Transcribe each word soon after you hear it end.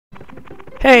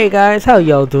Hey guys, how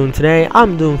y'all doing today?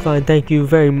 I'm doing fine, thank you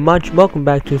very much. Welcome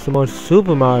back to some more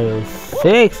Super Mario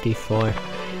 64.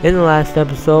 In the last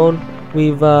episode,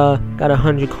 we've got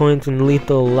 100 coins in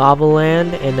Lethal Lava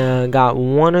Land and got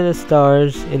one of the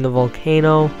stars in the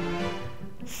volcano.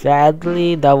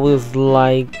 Sadly, that was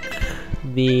like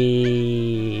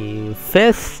the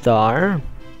 5th star.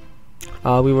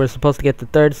 We were supposed to get the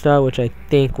 3rd star, which I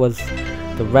think was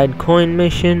the red coin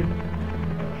mission.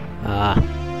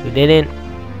 We didn't.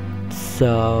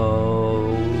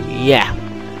 So yeah,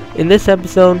 in this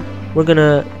episode we're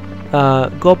gonna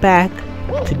go back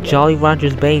to Jolly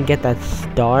Roger's Bay and get that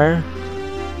star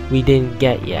we didn't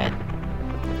get yet.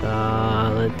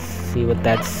 Let's see what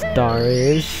that star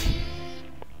is.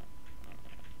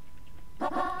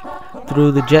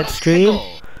 Through the jet stream.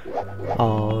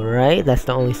 Alright, that's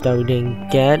the only star we didn't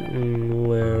get.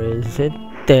 Where is it?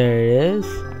 There it is.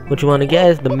 What you want to get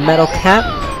is the metal cap.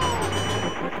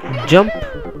 Jump.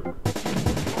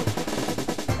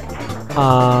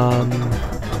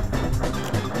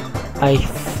 I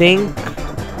think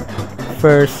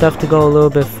for stuff to go a little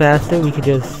bit faster, we could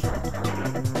just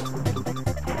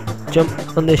jump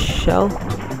on this shell.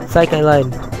 Psych, I lied.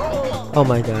 Oh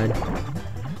my god.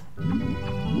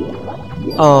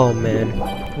 Oh man,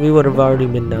 we would have already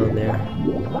been down there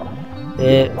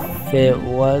if it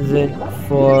wasn't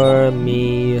for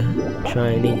me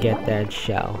trying to get that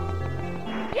shell.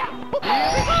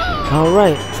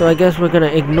 Alright, so I guess we're gonna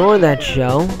ignore that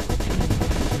shell.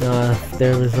 If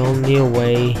there was only a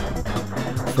way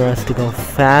for us to go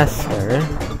faster.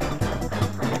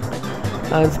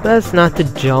 It's best not to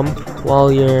jump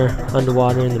while you're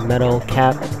underwater in the metal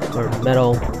cap, or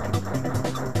metal,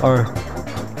 or...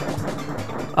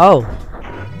 Oh!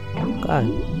 God.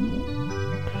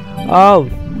 Oh!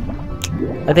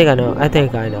 I think I know how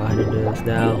to do this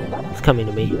now. It's coming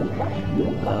to me.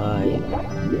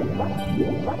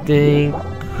 I think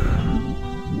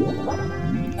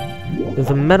there's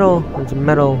a metal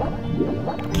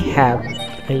cap,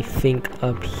 I think,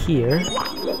 up here.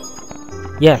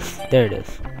 Yes, there it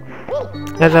is.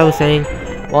 As I was saying,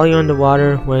 while you're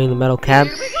underwater wearing the metal cap,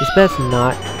 it's best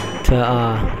not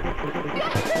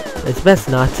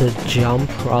to jump,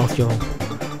 or else you'll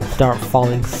start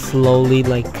falling slowly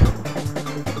like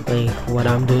what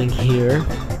I'm doing here.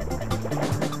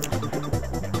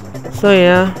 So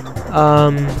yeah,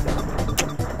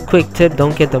 quick tip,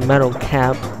 don't get the metal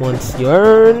cap once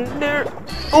you're in there.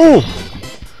 Oh!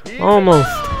 Almost.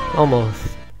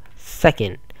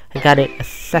 Second. I got it a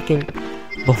second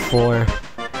before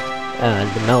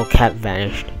the metal cap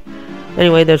vanished.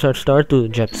 Anyway, there's our star through the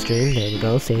jet stream. There we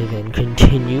go, save and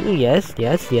continue. Yes.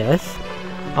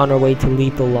 On our way to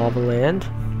Lethal Lava Land.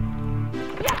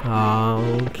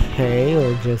 Okay,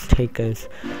 it'll just take us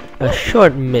a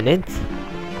short minute.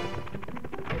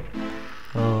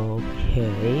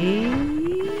 Okay.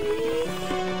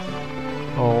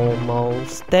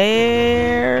 Almost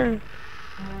there.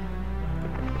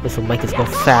 This will make us go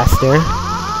faster.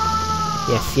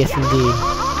 Yes, indeed.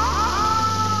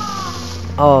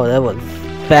 Oh, that was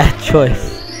bad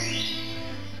choice.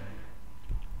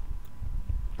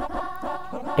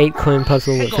 8 coin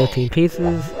puzzle with 15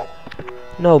 pieces.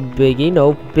 No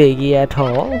biggie at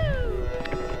all.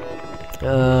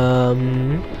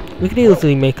 We could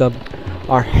easily make up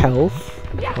our health.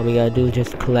 All we gotta do is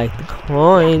just collect the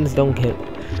coins. Don't get...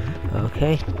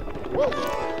 Okay.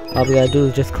 All we gotta do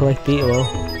is just collect the... Well,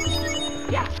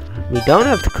 we don't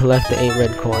have to collect the 8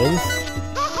 red coins.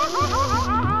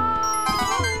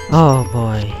 Oh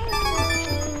boy.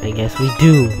 I guess we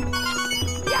do.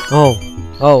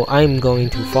 Oh, I'm going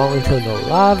to fall into the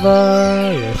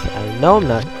lava. Yes, I know I'm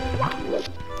not.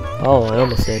 Oh, I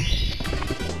almost did.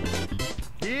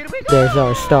 There's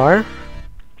our star.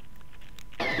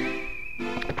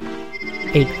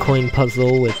 8 coin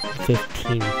puzzle with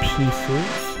 15 pieces.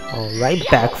 Alright,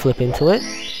 backflip into it.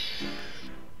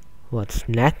 What's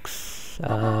next?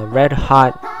 Red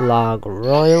hot log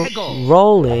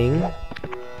rolling.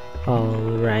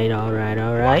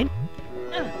 Alright.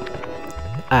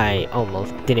 I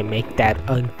almost didn't make that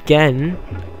again.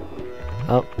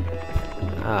 Oh.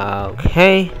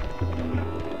 Okay.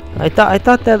 I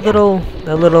thought that little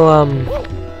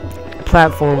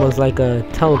platform was like a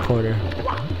teleporter.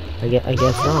 I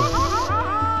guess not.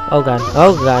 Oh god.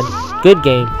 Good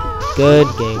game.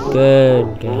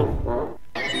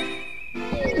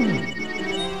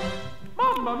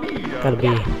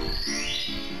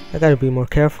 I gotta be more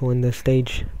careful in this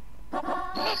stage.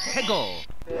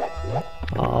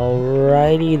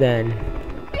 Alrighty then.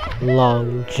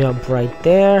 Long jump right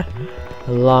there.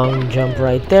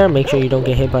 Make sure you don't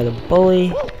get hit by the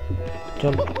bully.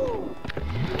 Jump.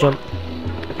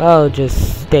 I'll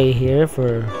just stay here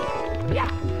for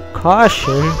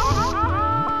caution.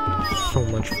 So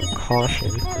much for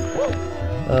caution.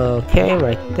 Okay,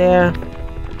 right there.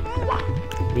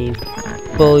 These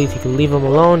bullies, you can leave them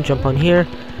alone. Jump on here.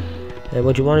 And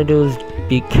what you want to do is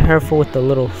be careful with the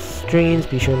little streams.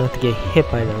 Be sure not to get hit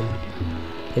by them.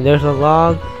 And there's a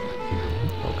log.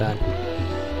 Oh god.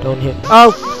 Don't hit.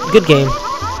 Oh! Good game.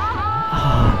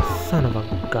 Oh, son of a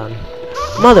gun.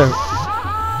 Mother!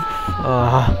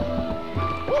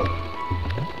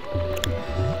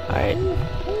 Alright.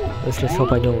 Let's just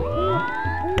hope I don't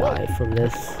die from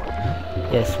this.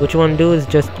 Yes, what you want to do is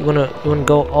just you wanna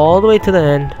go all the way to the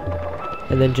end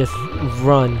and then just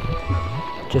run.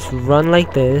 Just run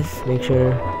like this. Make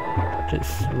sure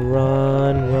just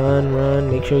run.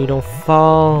 Make sure you don't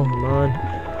fall. Come on.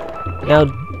 Now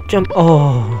jump.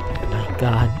 Oh my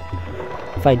god.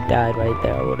 If I died right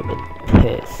there, I would have been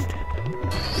pissed.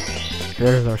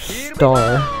 There's our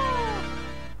star.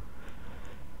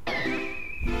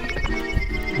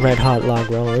 Red hot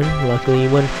log rolling. Luckily,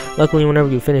 whenever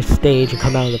you finish the stage and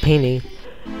come out of the painting,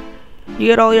 you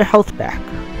get all your health back.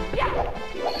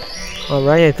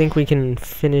 Alright, I think we can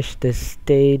finish this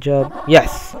stage up.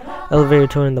 Yes! Elevator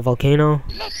tour in the volcano.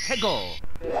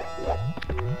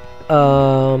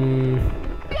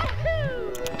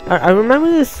 I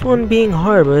remember this one being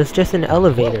hard, but it's just an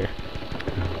elevator.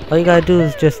 All you gotta do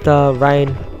is just ride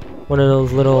one of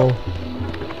those little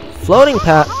floating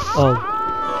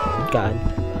oh god.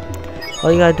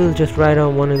 All you gotta do is just ride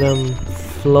on one of them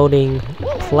floating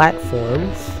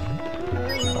platforms.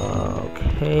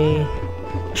 Okay.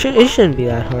 It shouldn't be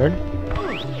that hard.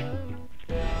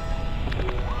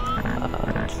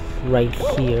 Right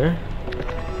here.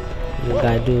 All you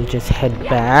gotta do is just head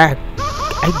back.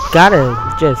 I gotta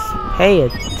just pay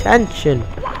attention.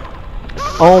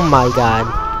 Oh my god.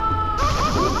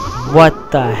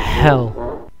 What the hell?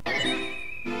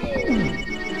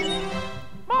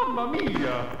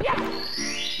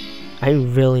 I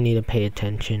really need to pay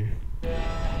attention.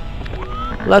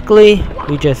 Luckily,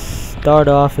 we just start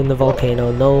off in the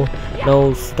volcano. No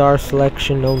star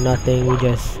selection, no nothing. We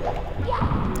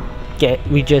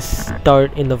just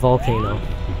start in the volcano.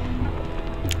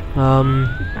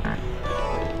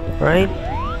 Right?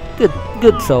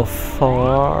 Good so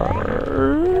far.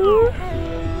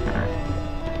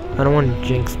 I don't want to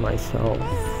jinx myself.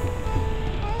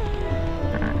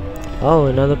 Oh,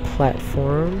 another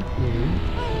platform.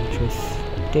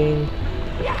 Interesting.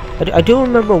 I do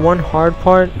remember one hard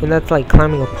part, and that's like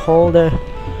climbing a pole there.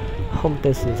 I hope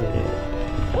this isn't it.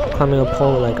 Climbing a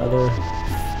pole like other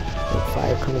like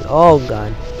fire coming. Oh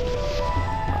god.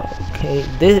 Okay,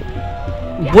 this.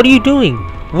 What are you doing?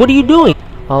 What are you doing?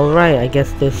 Alright, I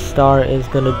guess this star is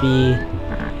gonna be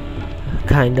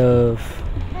kind of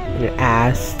an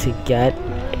ass to get.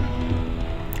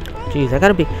 Jeez, I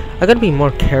gotta be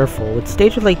more careful. With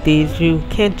stages like these, you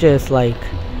can't just like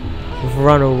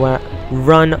run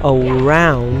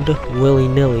around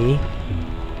willy-nilly.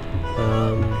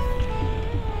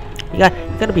 You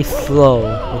gotta be slow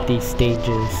with these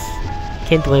stages.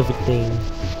 Can't do everything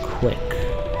quick.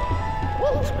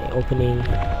 That's my opening.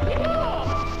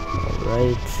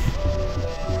 Alright.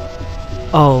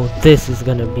 Oh, this is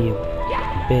gonna be a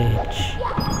bitch.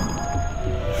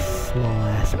 Small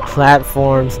ass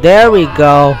platforms. There we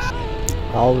go.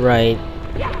 Alright.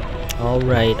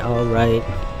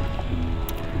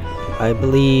 I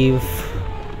believe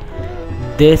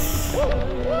this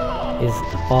is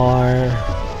our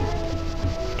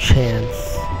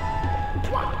chance to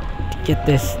get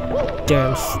this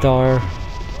damn star.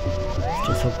 Let's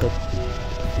just hope that.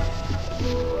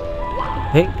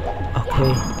 Hey,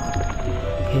 okay,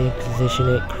 position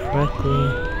it correctly.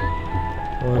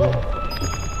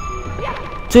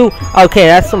 1, 2. Okay,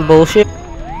 that's some bullshit.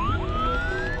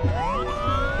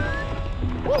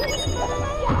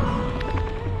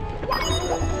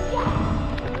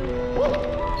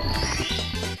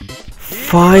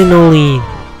 Finally!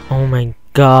 Oh my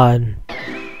god.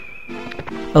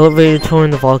 Elevator tour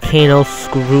in the volcano.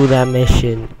 Screw that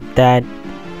mission. That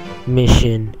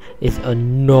mission is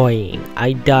annoying.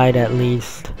 I died at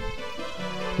least.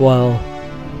 Well,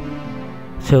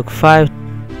 took 7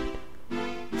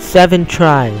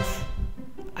 tries.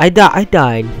 I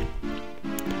died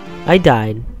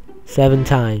 7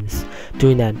 times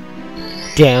doing that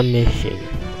damn mission.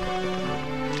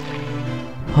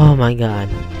 Oh my god.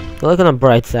 Look on the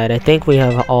bright side. I think we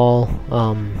have all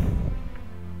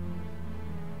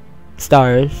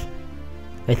stars.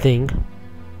 I think.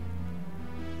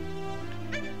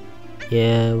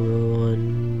 Yeah, everyone.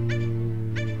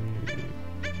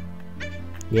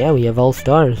 Yeah, we have all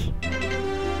stars.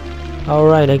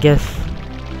 Alright, I guess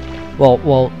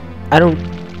Well, I don't...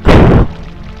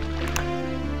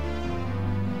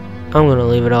 I'm gonna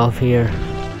leave it off here,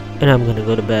 and I'm gonna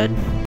go to bed.